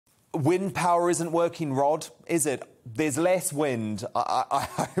Wind power isn't working, Rod, is it? There's less wind,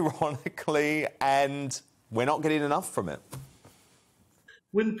 ironically, and we're not getting enough from it.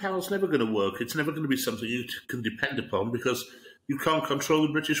 Wind power's never going to work. It's never going to be something you can depend upon because you can't control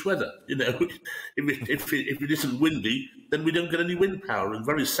the British weather. You know, if it isn't windy, then we don't get any wind power. And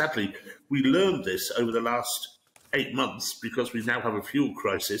very sadly, we learned this over the last 8 months because we now have a fuel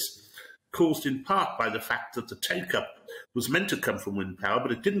crisis caused in part by the fact that the take-up was meant to come from wind power,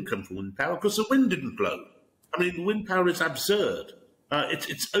 but it didn't come from wind power because the wind didn't blow. I mean, wind power is absurd.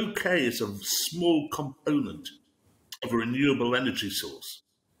 It's okay as a small component of a renewable energy source.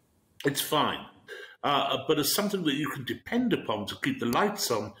 It's fine. But as something that you can depend upon to keep the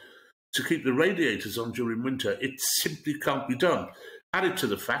lights on, to keep the radiators on during winter, it simply can't be done. Added to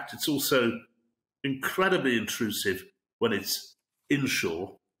the fact, it's also incredibly intrusive when it's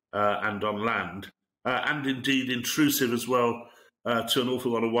inshore and on land, and indeed intrusive as well to an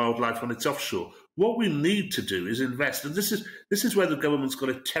awful lot of wildlife when it's offshore. What we need to do is invest, and this is where the government's got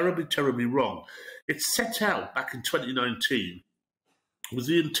it terribly, terribly wrong. It set out back in 2019 with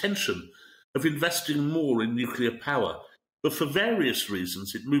the intention of investing more in nuclear power, but for various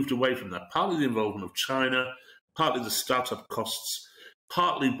reasons it moved away from that. Partly the involvement of China, partly the start-up costs,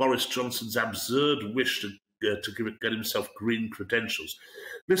 partly Boris Johnson's absurd wish to get himself green credentials.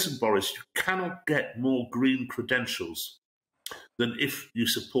 Listen, Boris, you cannot get more green credentials than if you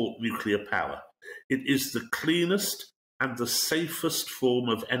support nuclear power. It is the cleanest and the safest form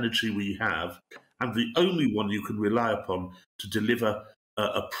of energy we have, and the only one you can rely upon to deliver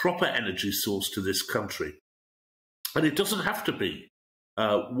a proper energy source to this country. And it doesn't have to be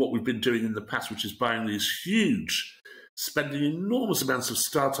what we've been doing in the past, which is buying these huge, spending enormous amounts of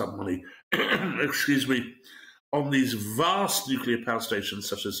start-up money, excuse me, on these vast nuclear power stations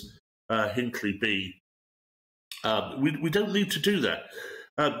such as Hinkley B. We don't need to do that.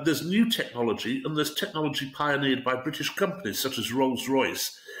 There's new technology, and there's technology pioneered by British companies such as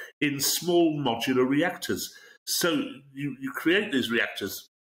Rolls-Royce in small modular reactors. So you create these reactors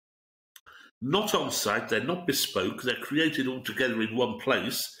not on site, they're not bespoke, they're created all together in one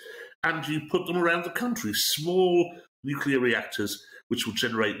place, and you put them around the country. Small nuclear reactors which will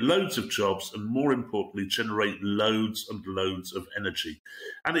generate loads of jobs and, more importantly, generate loads and loads of energy.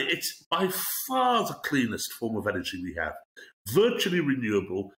 And it's by far the cleanest form of energy we have, virtually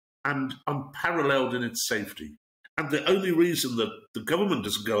renewable and unparalleled in its safety. And the only reason that the government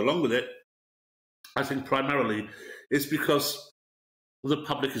doesn't go along with it, I think primarily, is because the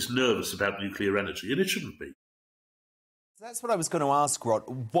public is nervous about nuclear energy, and it shouldn't be. That's what I was going to ask, Rod.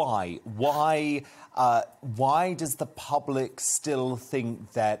 Why? Why does the public still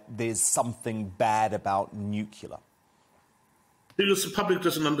think that there's something bad about nuclear? Because the public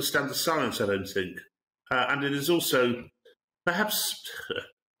doesn't understand the science, I don't think. And it is also perhaps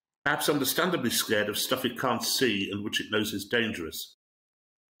understandably scared of stuff it can't see and which it knows is dangerous.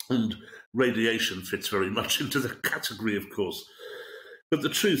 And radiation fits very much into the category, of course. But the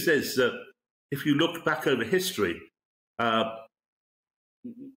truth is that if you look back over history, all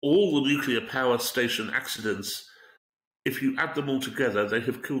the nuclear power station accidents, if you add them all together, they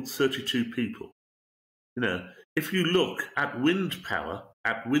have killed 32 people. You know, if you look at wind power,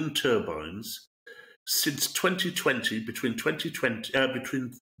 at wind turbines, since 2020, between 2000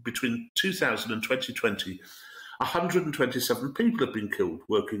 and 2020, 127 people have been killed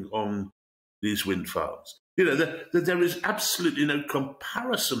working on these wind farms. You know, there is absolutely no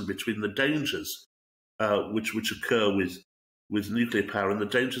comparison between the dangers which occur with nuclear power and the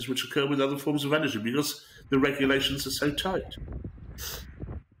dangers which occur with other forms of energy because the regulations are so tight.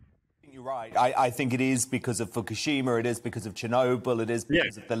 You're right. I think it is because of Fukushima, it is because of Chernobyl, it is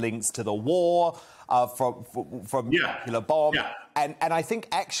because of the links to the war from nuclear bomb. Yeah. And I think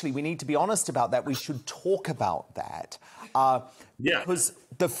actually we need to be honest about that. We should talk about that. Because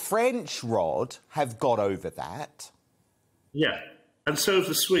the French, Rod, have got over that. Yeah, and so have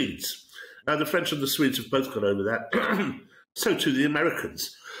the Swedes. The French and the Swedes have both got over that. So too the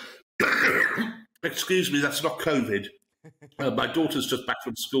Americans. Excuse me, that's not COVID. My daughter's just back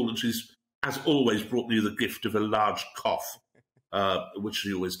from school and she's, as always, brought me the gift of a large cough, which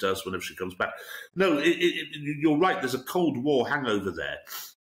she always does whenever she comes back. No, you're right, there's a Cold War hangover there,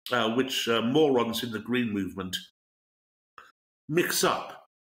 which morons in the Green movement mix up.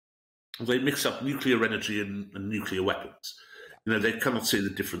 They mix up nuclear energy and nuclear weapons. You know, they cannot see the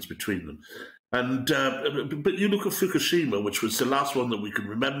difference between them. And but you look at Fukushima, which was the last one that we can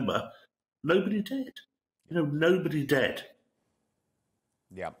remember, nobody did. You know, nobody did.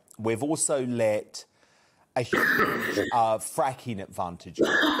 Yeah. We've also let a huge fracking advantage,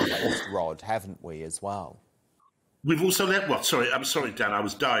 Rod, haven't we, as well? We've also let what? Sorry, I'm sorry, Dan. I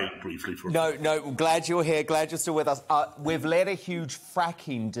was dying briefly for. No. Glad you're here. Glad you're still with us. We've let a huge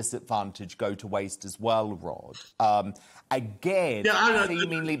fracking disadvantage go to waste as well, Rod. Again,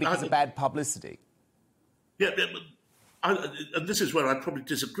 seemingly because of bad publicity. Yeah, and this is where I probably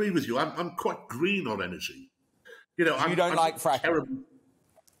disagree with you. I'm quite green on energy. You know, you don't like fracking. Terrible.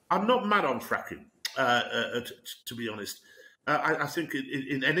 I'm not mad on fracking, to be honest. I think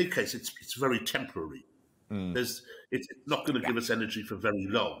in any case, it's very temporary. It's not going to give us energy for very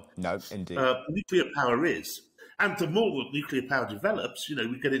long. No, indeed. Nuclear power is. And the more that nuclear power develops, you know,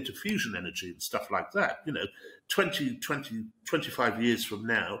 we get into fusion energy and stuff like that. You know, 25 years from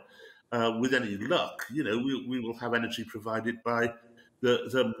now, with any luck, you know, we will have energy provided by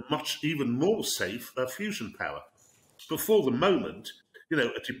the much even more safe fusion power. But for the moment, you know,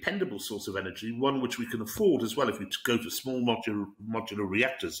 a dependable source of energy, one which we can afford as well if we go to small modular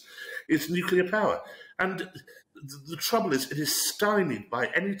reactors, is nuclear power. And the trouble is, it is stymied by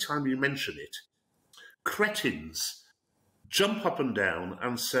any time you mention it. Cretins jump up and down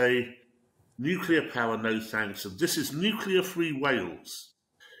and say, nuclear power, no thanks, and this is nuclear-free Wales.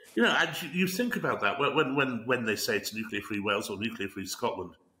 You know, and you think about that when they say it's nuclear-free Wales or nuclear-free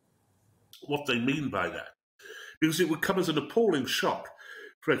Scotland, what they mean by that. Because it would come as an appalling shock,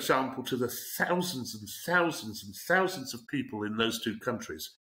 for example, to the thousands and thousands and thousands of people in those two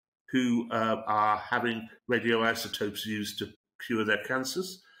countries who are having radioisotopes used to cure their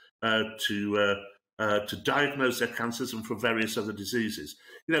cancers, to diagnose their cancers and for various other diseases.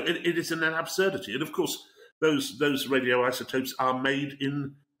 You know, it is an absurdity. And of course, those radioisotopes are made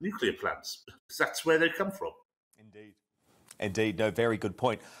in nuclear plants. That's where they come from. Indeed. No, very good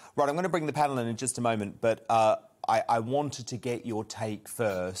point. Right, I'm going to bring the panel in just a moment, but I wanted to get your take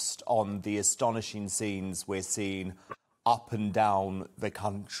first on the astonishing scenes we're seeing up and down the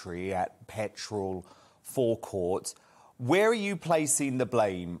country at petrol forecourts. Where are you placing the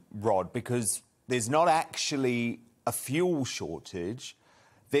blame, Rod? Because there's not actually a fuel shortage.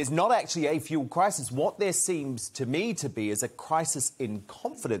 There's not actually a fuel crisis. What there seems to me to be is a crisis in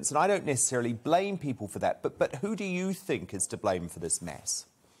confidence, and I don't necessarily blame people for that. But who do you think is to blame for this mess?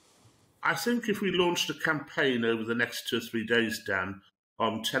 I think if we launched a campaign over the next 2 or 3 days, Dan,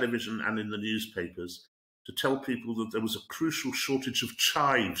 on television and in the newspapers, to tell people that there was a crucial shortage of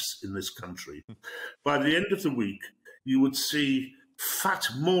chives in this country, by the end of the week, you would see fat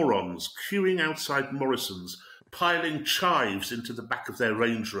morons queuing outside Morrison's, piling chives into the back of their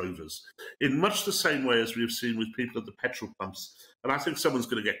Range Rovers, in much the same way as we have seen with people at the petrol pumps. And I think someone's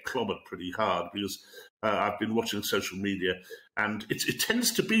going to get clobbered pretty hard because I've been watching social media, and it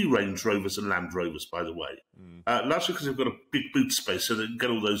tends to be Range Rovers and Land Rovers, by the way, largely because they've got a big boot space, so they can get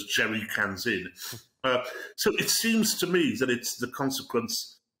all those jerry cans in. So it seems to me that it's the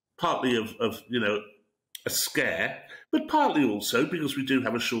consequence partly of you know, a scare, but partly also because we do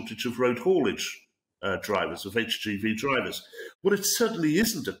have a shortage of road haulage drivers, of HGV drivers. What it certainly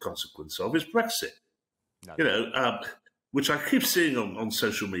isn't a consequence of is Brexit. No. You know, which I keep seeing on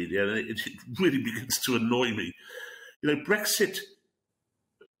social media, and it really begins to annoy me. You know, Brexit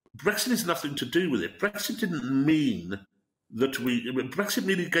is nothing to do with it. Brexit didn't mean that Brexit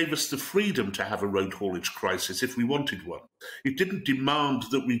merely gave us the freedom to have a road haulage crisis if we wanted one. It didn't demand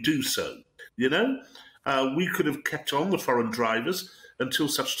that we do so, you know? We could have kept on the foreign drivers until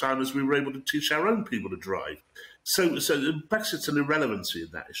such time as we were able to teach our own people to drive. So Brexit's an irrelevancy in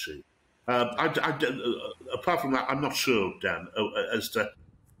that issue. Apart from that, I'm not sure, Dan, as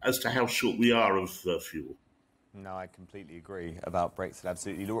to how short we are of fuel. No, I completely agree about Brexit,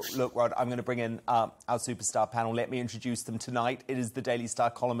 absolutely. Look, Rod, I'm going to bring in our superstar panel. Let me introduce them tonight. It is the Daily Star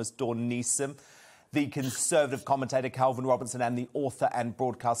columnist Dawn Neeson, the Conservative commentator Calvin Robinson, and the author and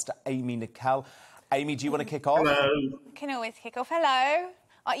broadcaster Amy Nicol. Amy, do you want to kick off? Hello. Can always kick off. Hello.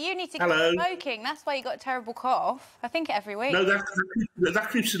 You need to keep smoking. That's why you got a terrible cough. I think every week. No, that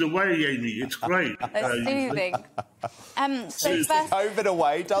keeps it away, Amy. It's great. It's soothing. Keeps COVID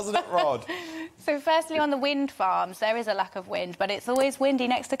away, doesn't it, Rod? So firstly, on the wind farms, there is a lack of wind, but it's always windy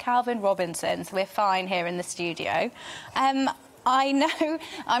next to Calvin Robinson, so we're fine here in the studio. I know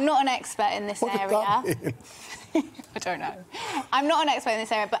I'm not an expert in this area. I don't know. I'm not an expert in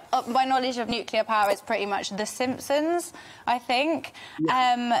this area, but my knowledge of nuclear power is pretty much The Simpsons, I think.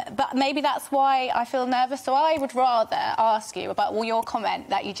 Yeah. But maybe that's why I feel nervous. So I would rather ask you about your comment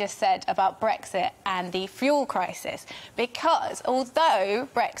that you just said about Brexit and the fuel crisis. Because although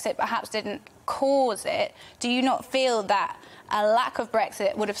Brexit perhaps didn't cause it, do you not feel that a lack of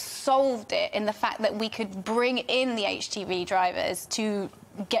Brexit would have solved it in the fact that we could bring in the HGV drivers to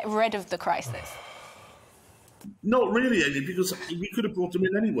get rid of the crisis? Not really, Amy, because we could have brought them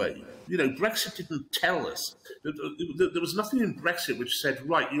in anyway. You know, Brexit didn't tell us. There was nothing in Brexit which said,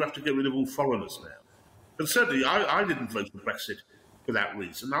 right, you have to get rid of all foreigners now. And certainly I didn't vote for Brexit for that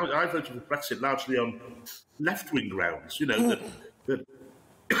reason. I voted for Brexit largely on left-wing grounds, you know, that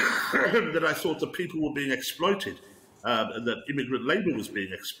I thought that people were being exploited, that immigrant labour was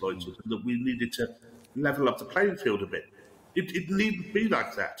being exploited, and that we needed to level up the playing field a bit. It needn't be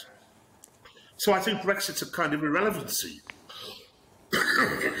like that. So I think Brexit's a kind of irrelevancy.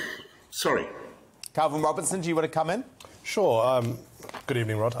 Sorry. Calvin Robinson, do you want to come in? Sure. Good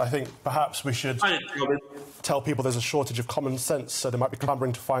evening, Rod. I think perhaps we should tell people there's a shortage of common sense, so they might be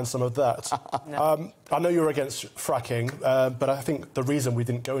clamouring to find some of that. No. I know you're against fracking, but I think the reason we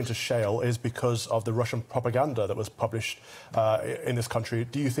didn't go into shale is because of the Russian propaganda that was published in this country.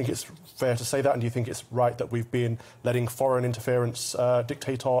 Do you think it's fair to say that, and do you think it's right that we've been letting foreign interference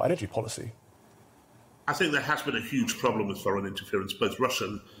dictate our energy policy? I think there has been a huge problem with foreign interference, both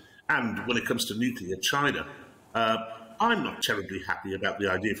Russian and, when it comes to nuclear, China. I'm not terribly happy about the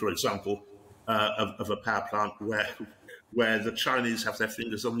idea, for example, of a power plant where the Chinese have their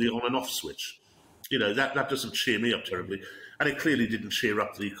fingers on the on and off switch. You know, that doesn't cheer me up terribly, and it clearly didn't cheer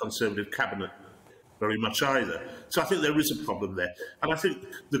up the Conservative cabinet very much either. So I think there is a problem there. And I think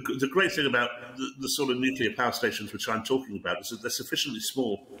the great thing about the sort of nuclear power stations which I'm talking about is that they're sufficiently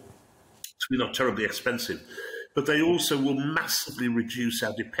small to be not terribly expensive, but they also will massively reduce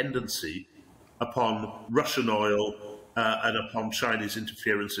our dependency upon Russian oil and upon Chinese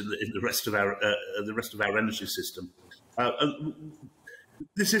interference in the rest of our energy system.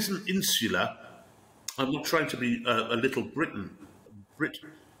 This isn't insular. I'm not trying to be a little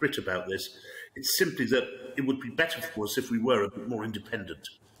Brit about this. It's simply that it would be better for us if we were a bit more independent.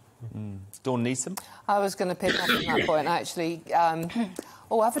 Dawn Neeson? I was going to pick up on that point, actually.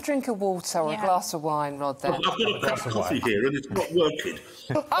 Have a drink of water or a glass of wine, Rod, then. I've got a cup of coffee here and it's not working.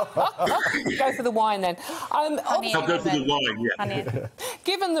 Go for the wine, then. I'll go for the wine, yeah.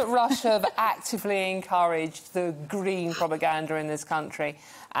 Given that Russia have actively encouraged the green propaganda in this country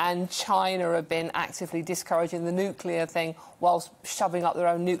and China have been actively discouraging the nuclear thing whilst shoving up their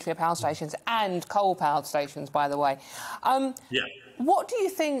own nuclear power stations and coal power stations, by the way. What do you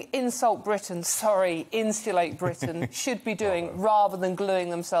think Insulate Britain should be doing rather than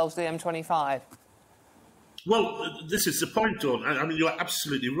gluing themselves to the M25? Well, this is the point, Dawn. I mean, you're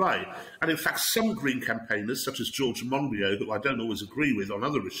absolutely right. And in fact, some Green campaigners, such as George Monbiot, who I don't always agree with on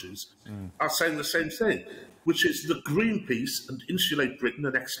other issues, are saying the same thing, which is that Greenpeace and Insulate Britain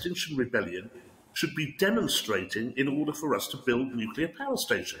and Extinction Rebellion should be demonstrating in order for us to build nuclear power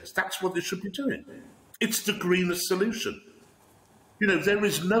stations. That's what they should be doing. It's the greenest solution. You know, there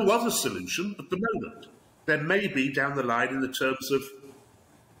is no other solution at the moment. There may be down the line in the terms of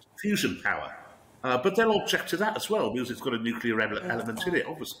fusion power. But they'll object to that as well, because it's got a nuclear element in it,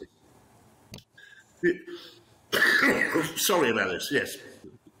 obviously. Sorry about this, yes.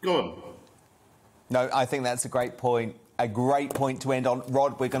 Go on. No, I think that's a great point. A great point to end on.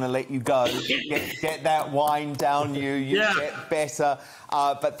 Rod, we're going to let you go. Get that wine down you get better.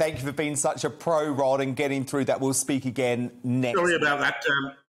 But thank you for being such a pro, Rod, and getting through that. We'll speak again next Sorry about that.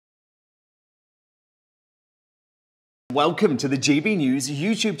 Welcome to the GB News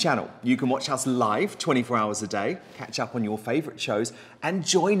YouTube channel. You can watch us live 24 hours a day, catch up on your favourite shows, and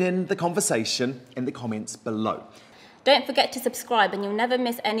join in the conversation in the comments below. Don't forget to subscribe and you'll never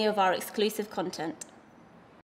miss any of our exclusive content.